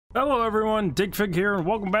Hello everyone, Digfig here, and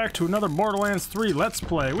welcome back to another Borderlands 3 Let's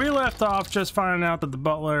Play. We left off just finding out that the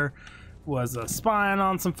butler was spying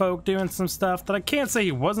on some folk, doing some stuff that I can't say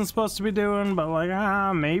he wasn't supposed to be doing, but like,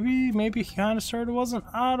 maybe he kind of started wasn't.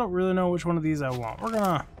 I don't really know which one of these I want. We're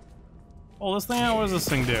gonna pull this thing out. What does this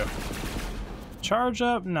thing do? Charge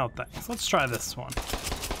up? No thanks. Let's try this one.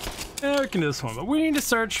 Yeah, we can do this one, but we need to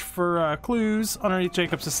search for clues underneath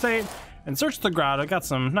Jacob's estate. And search the grotto. Got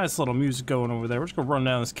some nice little music going over there. We're just gonna run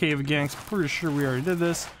down this cave again, 'cause I'm pretty sure we already did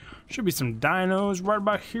this. Should be some dinos right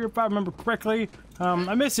about here if I remember correctly.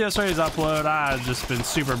 I missed yesterday's upload. I've just been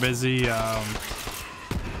super busy.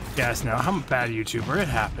 Guys know I'm a bad YouTuber, it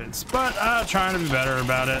happens. But trying to be better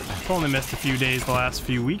about it. I've only missed a few days the last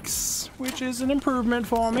few weeks, which is an improvement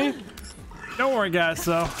for me. Don't worry guys,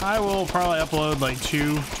 though. I will probably upload like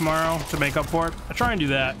 2 tomorrow to make up for it. I try and do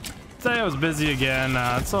that. Today I was busy again.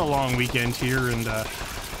 It's a long weekend here and a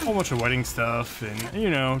whole bunch of wedding stuff, and you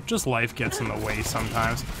know, just life gets in the way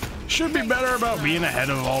sometimes. Should be better about being ahead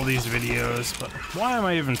of all these videos, but why am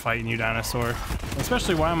I even fighting you, dinosaur?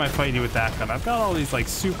 Especially why am I fighting you with that gun? I've got all these like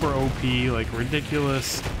super OP, like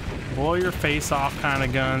ridiculous, blow your face off kind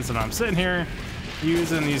of guns, and I'm sitting here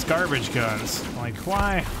using these garbage guns. Like,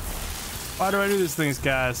 why? Why do I do these things,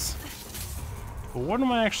 guys? But what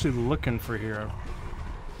am I actually looking for here?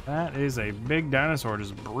 That is a big dinosaur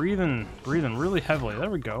just breathing really heavily. There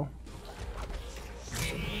we go.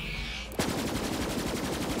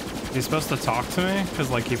 He's supposed to talk to me? Because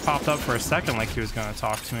like he popped up for a second like he was gonna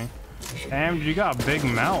talk to me. Damn, you got a big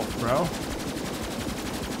mouth, bro.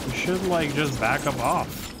 You should like just back up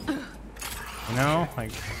off. You know,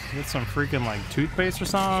 like get some freaking like toothpaste or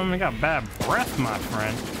something. You got bad breath, my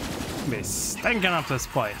friend. You be stinking up this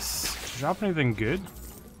place. Did you drop anything good?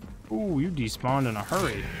 Ooh, you despawned in a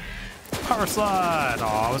hurry. Power slide! Oh,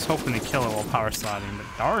 I was hoping to kill it while power sliding, but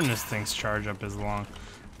darn, this thing's charge up is long.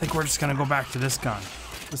 I think we're just gonna go back to this gun.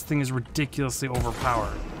 This thing is ridiculously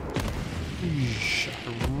overpowered. Eesh,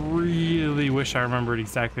 I really wish I remembered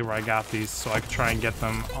exactly where I got these so I could try and get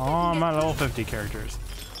them on my level 50 characters.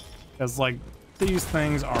 Because, like, these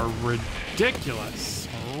things are ridiculous.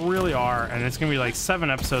 Really are, and it's gonna be like 7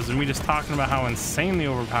 episodes and me just talking about how insanely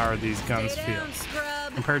overpowered these guns feel.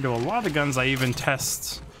 Compared to a lot of the guns I even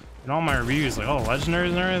test in all my reviews, like all the legendaries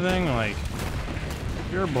and everything. Like,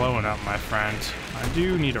 you're blowing up, my friend. I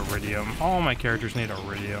do need iridium. All my characters need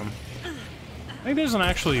iridium. I think there's an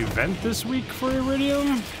actual event this week for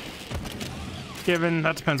iridium. Given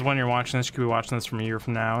that depends when you're watching this. You could be watching this from a year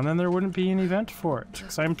from now, and then there wouldn't be an event for it.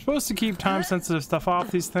 Because I'm supposed to keep time-sensitive stuff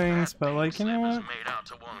off these things, but like, you know what?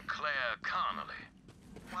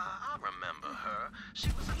 I remember her. She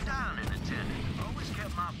was a dining attendant. Always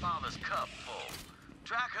kept my father's cup full.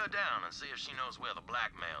 Track her down and see if she knows where the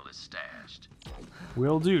blackmail is stashed.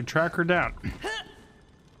 Will do. Track her down.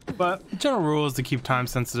 But the general rule is to keep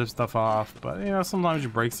time-sensitive stuff off. But you know, sometimes you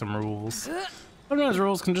break some rules. Sometimes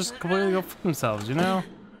rules can just completely go for themselves. You know.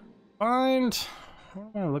 Find.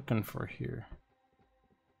 What am I looking for here?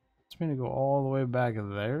 It's me to go all the way back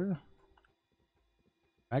there.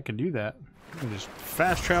 I could do that. I can just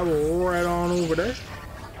fast travel right on over there.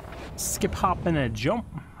 Skip, hop, and a jump.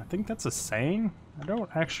 I think that's a saying. I don't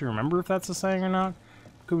actually remember if that's a saying or not.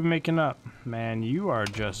 Could be making up. Man, you are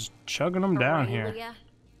just chugging them down here.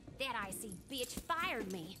 That icy bitch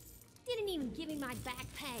fired me. Didn't even give me my back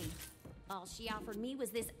pay. All she offered me was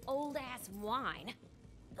this old ass wine.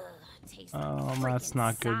 Ugh, tastes like that's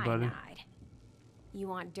not good, buddy. cyanide. You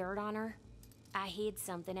want dirt on her? I hid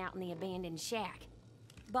something out in the abandoned shack.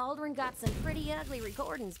 Baldwin got some pretty ugly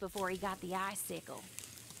recordings before he got the icicle.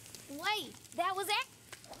 Wait, that was it?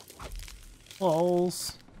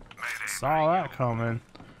 Lols. Saw that coming.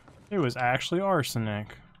 It was actually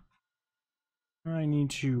arsenic. I need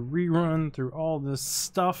to rerun through all this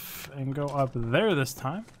stuff and go up there this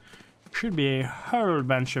time. Should be a whole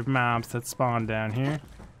bunch of mobs that spawn down here.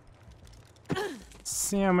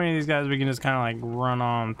 See how many of these guys we can just kind of like run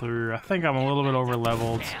on through. I think I'm a little bit over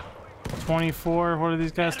leveled. 24, what are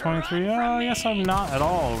these guys? 23? Oh, I guess I'm not at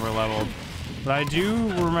all over leveled. But I do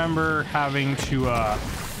remember having to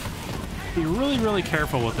be really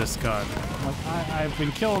careful with this gun. Like, I've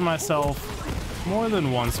been killing myself more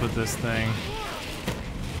than once with this thing.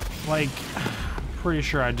 Like, I'm pretty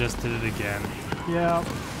sure I just did it again. Yeah,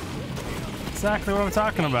 exactly what I'm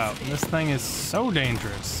talking about. This thing is so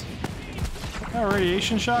dangerous. Got a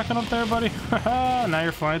radiation shotgun up there, buddy? Now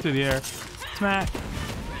you're flying through the air. Smack.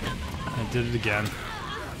 I did it again.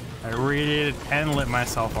 I radiated and lit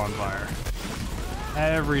myself on fire.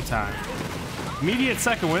 Every time. Immediate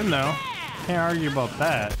second win though. Can't argue about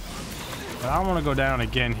that. But I want to go down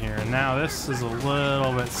again here. And now this is a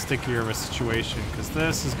little bit stickier of a situation because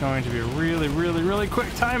this is going to be a really, really, really quick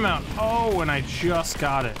timeout. Oh, and I just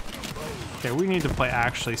got it. Okay, we need to play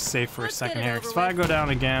actually safe for a second here. Because if I go down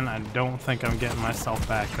again, I don't think I'm getting myself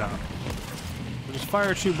back up. So just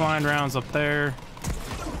fire 2 blind rounds up there.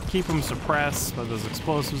 Keep them suppressed by those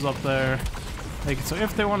explosives up there. So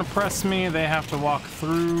if they want to press me, they have to walk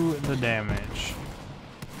through the damage.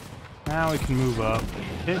 Now we can move up.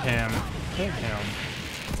 Hit him. Hit him.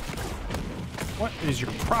 What is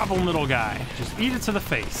your problem, little guy? Just eat it to the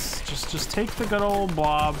face. Just take the good old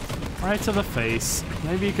blob right to the face.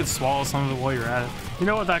 Maybe you could swallow some of it while you're at it. You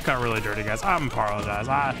know what? That got really dirty, guys. I apologize.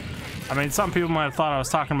 I mean, some people might have thought I was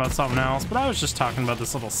talking about something else, but I was just talking about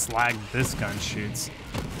this little slag this gun shoots.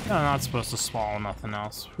 I'm not supposed to swallow nothing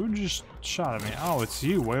else. Who just shot at me? Oh, it's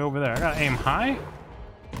you way over there. I gotta aim high?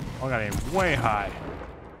 Oh, I gotta aim way high.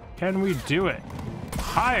 Can we do it?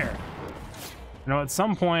 Higher. You know, at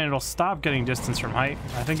some point it'll stop getting distance from height.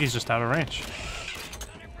 I think he's just out of range.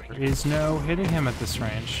 There is no hitting him at this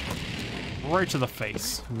range. Right to the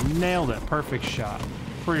face. Nailed it. Perfect shot.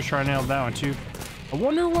 Pretty sure I nailed that one too. I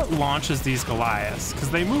wonder what launches these Goliaths, because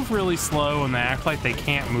they move really slow and they act like they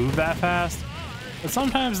can't move that fast. But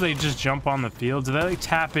sometimes they just jump on the field. Do they like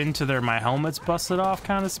tap into their my helmet's busted off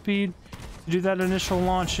kind of speed to do that initial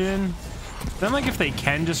launch in? Then like if they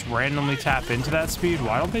can just randomly tap into that speed,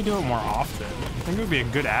 why don't they do it more often? I think it would be a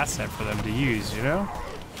good asset for them to use, you know?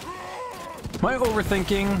 Am I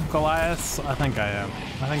overthinking Goliaths? I think I am.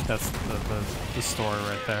 I think that's the story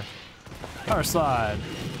right there. Our side.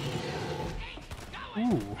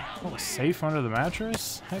 Ooh, oh, safe under the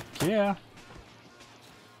mattress? Heck yeah.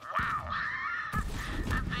 Wow.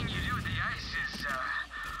 That thing you do with the ice is,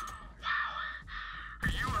 wow. Are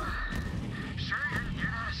you, sure you're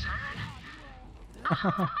not a siren?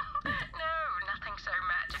 No, nothing so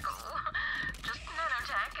magical. Just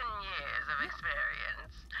nanotech and years of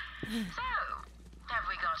experience. So, have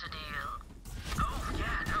we got a deal? Oh,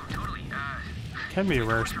 yeah, no, totally. Can be a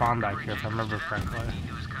rare spawn back here if I remember correctly.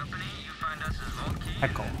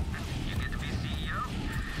 Heckle. You get to be CEO?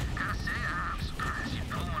 Gotta say, I'm surprised you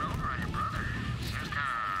pulled one over on your brother. Seems kinda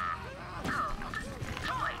cold.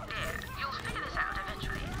 Floyd, dear, you'll figure this out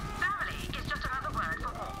eventually. Family is just another word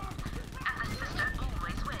for war. And the sister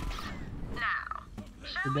always wins. Now,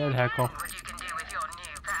 show You're me dead, Heckle. what you can do with your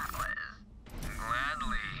new powers.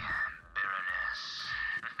 Gladly, Baroness.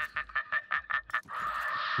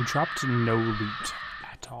 We dropped no loot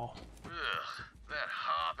at all. That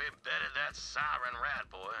harpy bedded that siren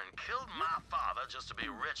rat boy and killed my father just to be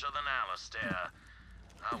richer than Alistair.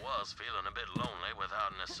 I was feeling a bit lonely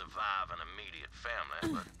without a surviving immediate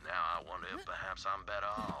family, but now I wonder if perhaps I'm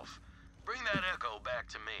better off. Bring that echo back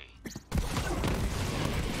to me.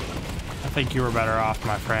 I think you were better off,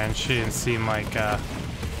 my friend. She didn't seem like that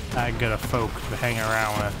good of folk to hang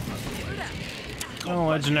around with. No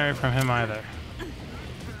legendary from him either.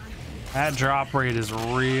 That drop rate is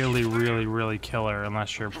really, really, really killer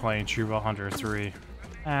unless you're playing True Ball Hunter 3.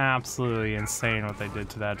 Absolutely insane what they did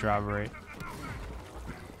to that drop rate.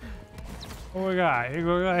 What we got?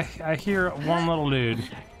 I hear one little dude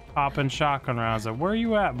popping shotgun rounds. Where are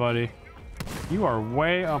you at, buddy? You are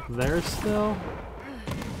way up there still?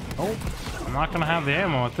 Oh, I'm not gonna have the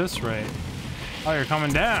ammo at this rate. Oh, you're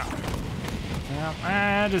coming down. Yeah,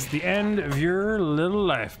 that is the end of your little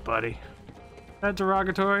life, buddy. Is that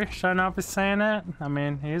derogatory? Should I not be saying that? I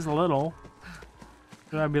mean, he is a little.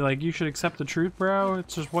 Should I be like, you should accept the truth, bro?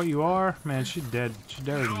 It's just what you are? Man, she's dead. She's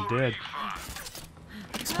already dead.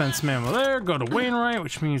 Spend some ammo there, go to Wainwright,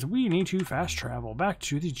 which means we need to fast travel back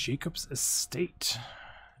to the Jacobs estate.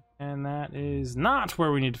 And that is not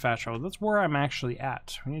where we need to fast travel. That's where I'm actually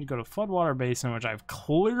at. We need to go to Floodwater Basin, which I've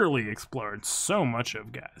clearly explored so much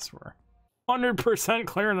of, guys. We're 100%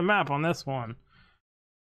 clearing the map on this one.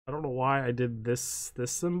 I don't know why I did this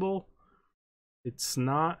symbol. It's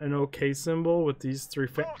not an OK symbol with these three.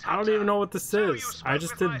 I don't even know what this is. I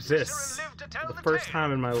just did this for the first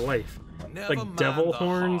time in my life. Like devil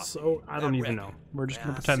horns. Oh, I don't even know. We're just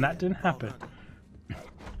gonna pretend that didn't happen.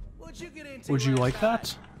 Would you like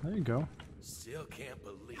that? There you go.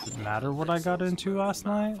 Doesn't matter what I got into last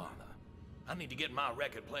night. I need to get my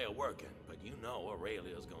record player working, but you know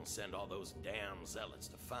Aurelia's gonna send all those damn zealots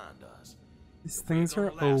to find us. These things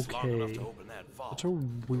are okay. Such a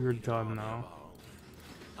weird gun, though.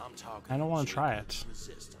 I don't want to try it.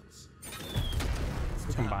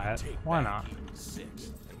 We can buy it. Why not?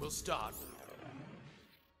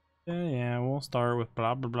 Yeah, we'll start with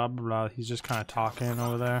blah blah blah blah blah. He's just kind of talking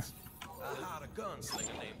over there.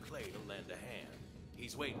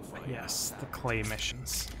 He's waiting for you. Yes, the clay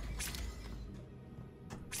missions.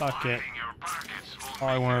 Suck it.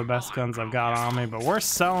 Probably one of the best guns I've got on me, but we're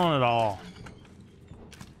selling it all.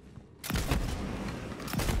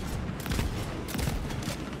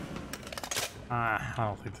 I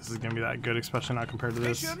don't think this is gonna be that good, especially not compared to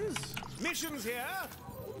this. Missions here.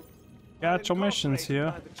 Got your missions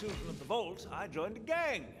here. By the children of the vault, I joined a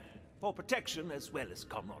gang for protection as well as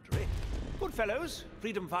camaraderie. Good fellows,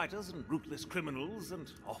 freedom fighters and ruthless criminals,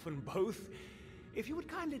 and often both. If you would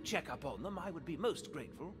kindly check up on them, I would be most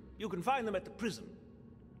grateful. You can find them at the prison.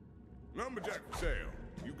 Lumberjack for sale.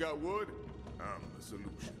 You got wood? I'm the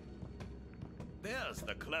solution. There's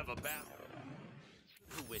the clever battle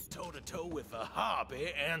who went toe-to-toe with a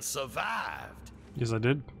hobby and survived. Yes, I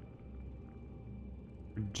did.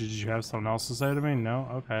 Did you have something else to say to me? No?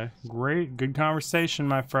 Okay. Great. Good conversation,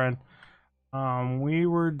 my friend. We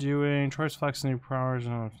were doing choice flex new powers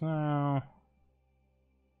now.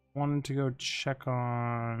 Wanted to go check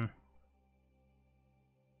on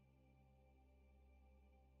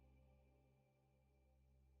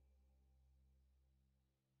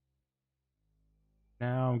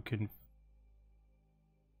now I'm confused.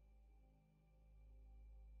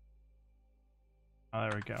 Oh,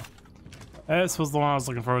 there we go. This was the one I was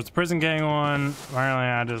looking for. It was the prison gang one. Apparently,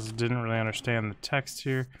 I just didn't really understand the text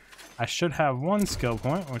here. I should have one skill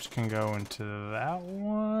point, which can go into that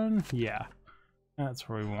one. Yeah, that's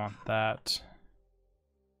where we want that.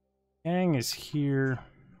 Gang is here.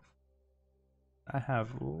 I have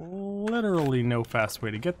literally no fast way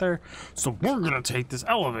to get there, so we're gonna take this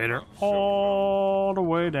elevator all the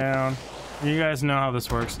way down. You guys know how this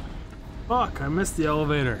works. Fuck, I missed the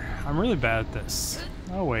elevator. I'm really bad at this.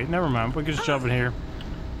 Oh wait, never mind. We can just jump in here.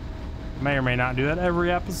 May or may not do that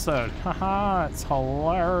every episode. Haha, it's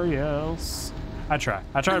hilarious. I try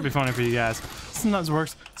to be funny for you guys. Sometimes it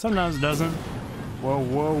works, sometimes it doesn't. Whoa,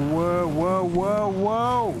 whoa, whoa, whoa, whoa,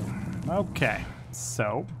 whoa. Okay,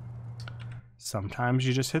 so sometimes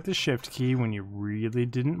you just hit the shift key when you really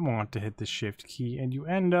didn't want to hit the shift key, and you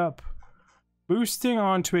end up boosting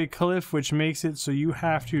onto a cliff, which makes it so you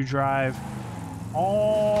have to drive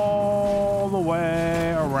all the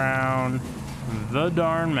way around the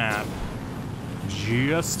darn map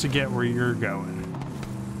just to get where you're going.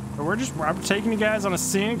 But I'm taking you guys on a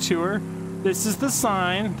scenic tour. This is the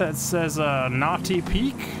sign that says Naughty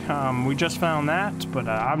Peak. We just found that, but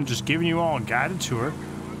I'm just giving you all a guided tour.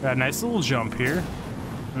 Got a nice little jump here.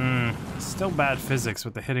 Still bad physics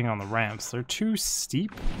with the hitting on the ramps. They're too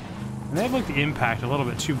steep. And they have like the impact a little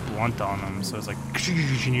bit too blunt on them, so it's like,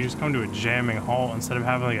 and you just come to a jamming halt instead of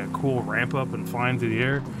having like a cool ramp up and flying through the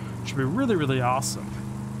air. It should be really, really awesome.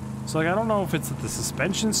 So like, I don't know if it's that the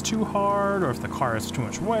suspension's too hard, or if the car has too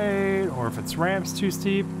much weight, or if its ramp's too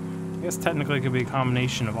steep. I guess technically it could be a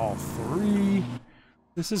combination of all three.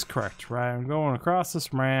 This is correct, right? I'm going across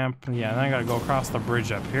this ramp. Yeah, then I gotta go across the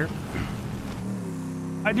bridge up here.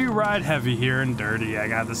 I do ride heavy here and dirty. I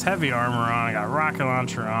got this heavy armor on, I got rocket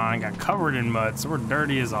launcher on, I got covered in mud, so we're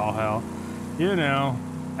dirty as all hell. You know.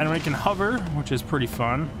 And we can hover, which is pretty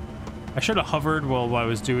fun. I should have hovered while I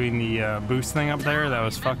was doing the boost thing up there that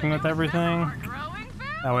was fucking with everything.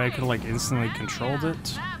 That way I could have like instantly controlled it.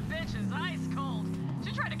 That bitch is ice cold.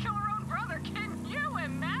 She tried to kill her own brother. Can you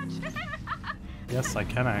imagine? Yes, I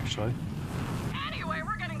can actually. Anyway,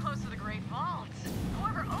 we're getting close to the Great Vault.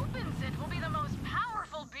 Whoever opens it will be the most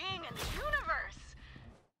powerful being in the universe.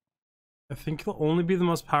 I think you'll only be the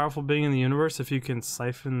most powerful being in the universe if you can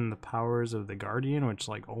siphon the powers of the Guardian, which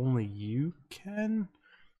like only you can?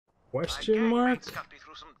 Question mark? Got me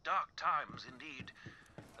through some dark times indeed.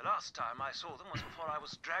 The last time I saw them was before I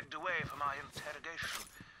was dragged away for my interrogation.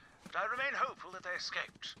 But I remain hopeful that they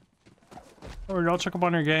escaped. Alright, I'll check up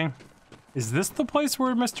on your gang. Is this the place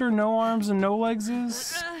where Mr. No Arms and No Legs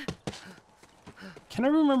is? Can I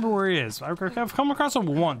remember where he is? I've come across him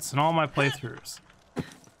once in all my playthroughs.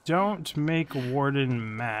 Don't make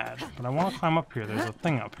Warden mad. But I want to climb up here. There's a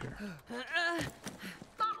thing up here.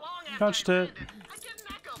 Touched it. I get an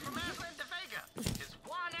echo from Aslan Digfig. It's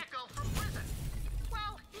one echo from prison.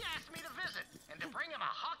 Well, he asked me to visit and to bring him a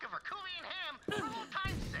hunk of Herculean ham for old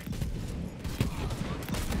time's sake.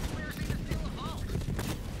 Conspiracy to steal a vault.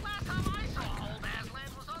 Last time I saw old Aslan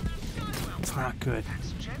was on that Skywell. It's not good.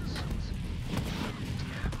 That's Jensen's.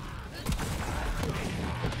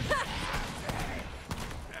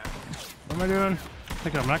 What am I doing?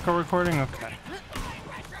 Picking up echo recording? Okay.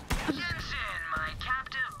 Jensen, my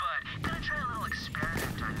captive bud. Gonna try a little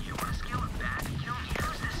experiment on you. Wanna scale it back and kill me?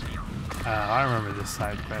 How's this feel? I remember this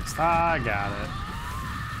side quest. I got it.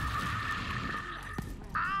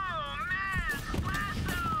 Oh man,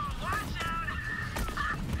 Splasto! Watch out!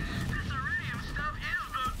 This iridium stuff is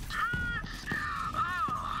the toots! Oh,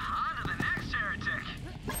 on to the next heretic.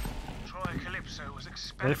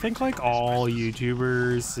 I think like all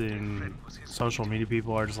YouTubers and social media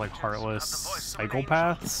people are just like heartless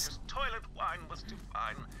psychopaths.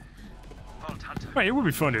 Wait, it would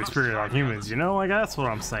be fun to experience on humans, you know? Like, that's what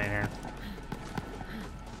I'm saying here.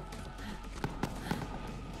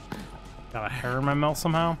 Got a hair in my mouth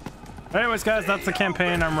somehow. Anyways, guys, that's the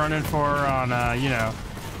campaign I'm running for on, you know,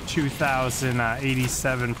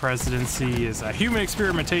 2087 presidency is a human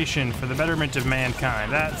experimentation for the betterment of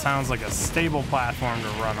mankind. That sounds like a stable platform to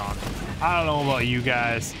run on. I don't know about you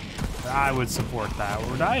guys, but I would support that.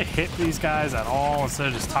 Would I hit these guys at all instead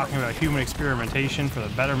of just talking about human experimentation for the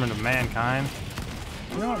betterment of mankind?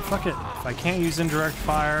 You know what, fuck it. If I can't use indirect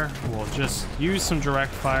fire, we'll just use some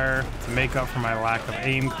direct fire to make up for my lack of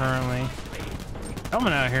aim currently.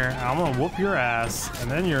 Coming out here, I'm gonna whoop your ass, and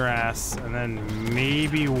then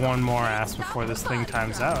maybe one more ass before this thing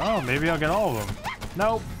times out. Oh, maybe I'll get all of them.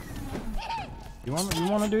 Nope. You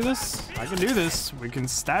wanna do this? I can do this. We can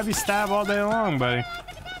stabby stab all day long, buddy.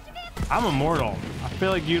 I'm immortal. I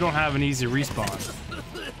feel like you don't have an easy respawn.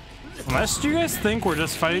 Unless you guys think we're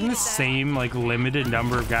just fighting the same, like, limited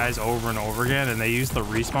number of guys over and over again, and they use the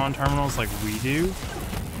respawn terminals like we do,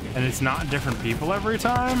 and it's not different people every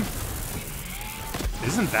time.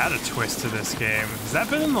 Isn't that a twist to this game? Has that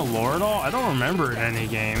been in the lore at all? I don't remember it in any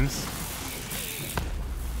games.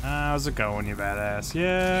 How's it going, you badass?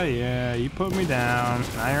 Yeah, you put me down.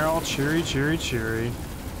 Now you're all cheery.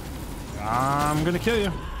 I'm gonna kill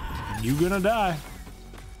you. You gonna die.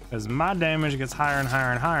 As my damage gets higher and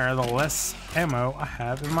higher, the less ammo I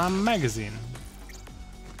have in my magazine.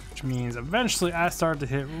 Which means eventually I start to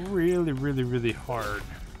hit really hard.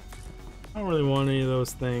 I don't really want any of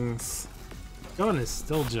those things. Gun is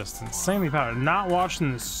still just insanely powered. Not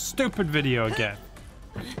watching this stupid video again.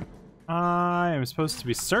 I am supposed to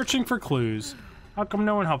be searching for clues. How come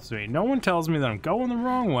no one helps me? No one tells me that I'm going the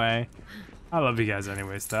wrong way. I love you guys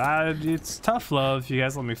anyways, though. It's tough love. You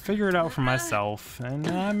guys let me figure it out for myself. And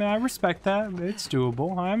I mean, I respect that. It's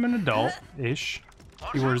doable. I'm an adult-ish.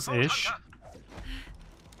 Keywords ish.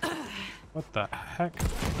 What the heck?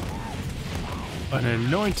 An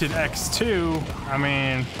anointed X2? I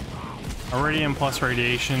mean, iridium plus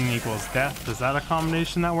radiation equals death. Is that a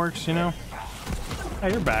combination that works, you know?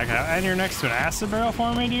 Hey, you're back. And you're next to an acid barrel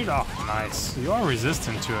for me, dude? Oh, nice. You are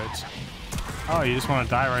resistant to it. Oh, you just want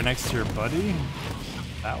to die right next to your buddy? Is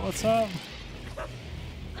that what's up?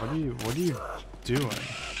 What are you doing?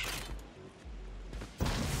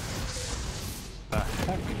 The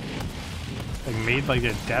heck? Like made like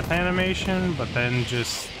a death animation, but then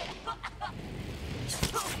just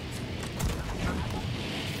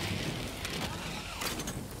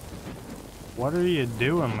what are you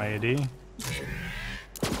doing, lady?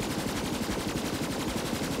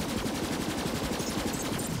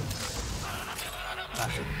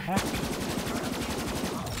 Heck?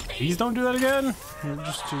 Please don't do that again. You're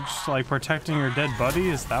just like protecting your dead buddy.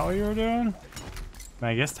 Is that what you were doing? I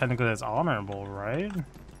mean, I guess technically that's honorable, right? No,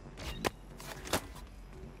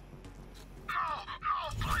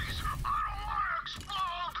 please. I don't want to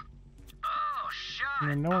explode. Oh, shut I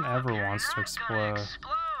mean, no one up. ever You're wants to not gonna explode.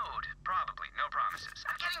 explode. Probably. No promises.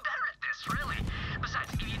 I'm getting better at this, really. Besides,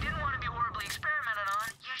 if you didn't want to be horribly experimented on,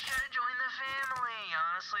 you should have joined the family.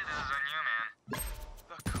 Honestly, this is on you, man.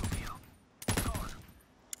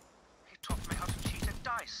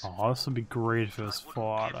 Oh, this would be great if it was full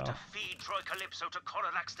auto.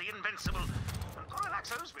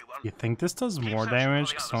 You think this does more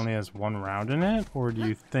damage because it only has one round in it? Or do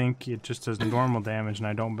you think it just does normal damage and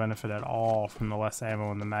I don't benefit at all from the less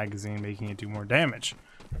ammo in the magazine making it do more damage?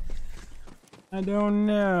 I don't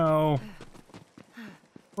know.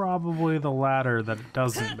 Probably the latter, that it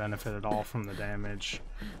doesn't benefit at all from the damage.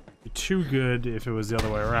 It'd be too good if it was the other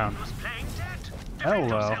way around.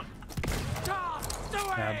 Hello.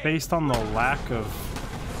 Yeah, based on the lack of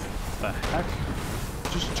the heck,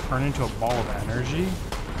 just turn into a ball of energy.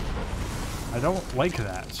 I don't like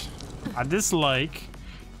that. I dislike.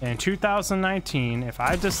 In 2019, if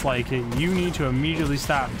I dislike it, you need to immediately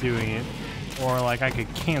stop doing it, or like I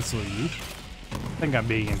could cancel you. I think I'm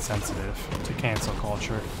being insensitive to cancel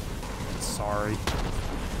culture. Sorry.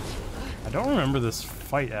 I don't remember this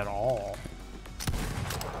fight at all.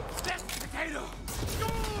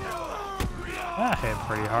 That hit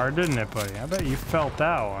pretty hard, didn't it, buddy? I bet you felt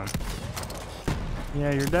that one.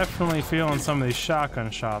 Yeah, you're definitely feeling some of these shotgun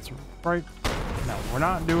shots, right? No, we're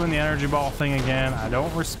not doing the energy ball thing again. I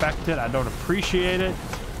don't respect it. I don't appreciate it.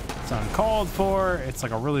 It's uncalled for. It's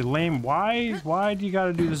like a really lame. Why do you got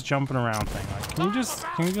to do this jumping around thing? Like,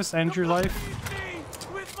 can you just end your life?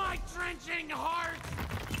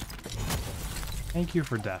 Thank you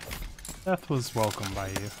for death. Death was welcome by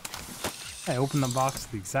you. I opened the box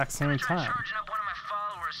at the exact same Try time. charging up one of my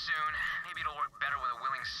followers soon. Maybe it'll work better with a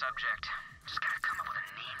willing subject. Just gotta come up with a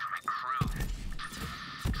name for my crew.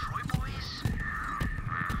 Troy Boys?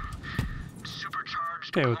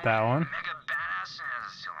 Supercharged. Okay with that one. Mega badass.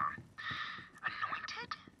 Still on.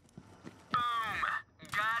 Anointed? Boom!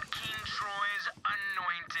 God King Troy's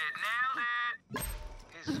anointed. Nailed it.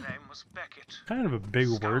 His name was Beckett. Kind of a big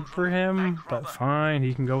word for him, but fine,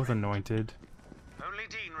 he can go with anointed. Only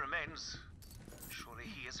Dean remains. Surely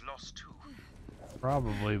he is lost too.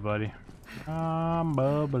 Probably, buddy.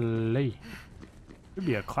 Probably. Could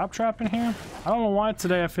be a claptrap in here? I don't know why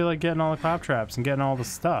today I feel like getting all the claptraps and getting all the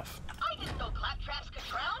stuff. I didn't know claptraps could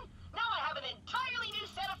drown. Now I have an entirely new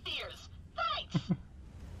set of fears. Thanks.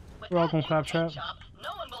 With You're welcome, that new Claptrap. paint job,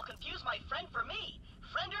 no one will confuse my friend for me.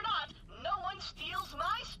 Friend or not, no one steals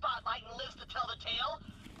my spotlight and lives to tell the tale.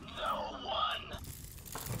 No one.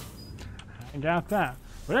 I got that.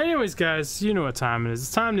 But anyways, guys, you know what time it is.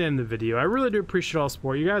 It's time to end the video. I really do appreciate all the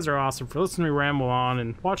support. You guys are awesome for listening to me ramble on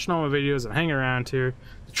and watching all my videos and hanging around here.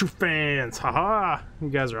 The true fans. Haha. You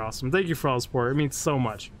guys are awesome. Thank you for all the support. It means so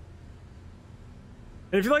much.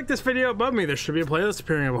 And if you like this video above me, there should be a playlist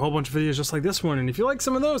appearing of a whole bunch of videos just like this one. And if you like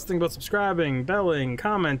some of those, think about subscribing, belling,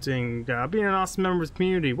 commenting, being an awesome member of the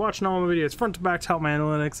community, watching all my videos front to back to help my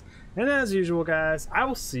analytics. And as usual, guys, I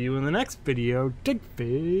will see you in the next video.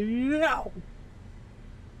 Digfig out.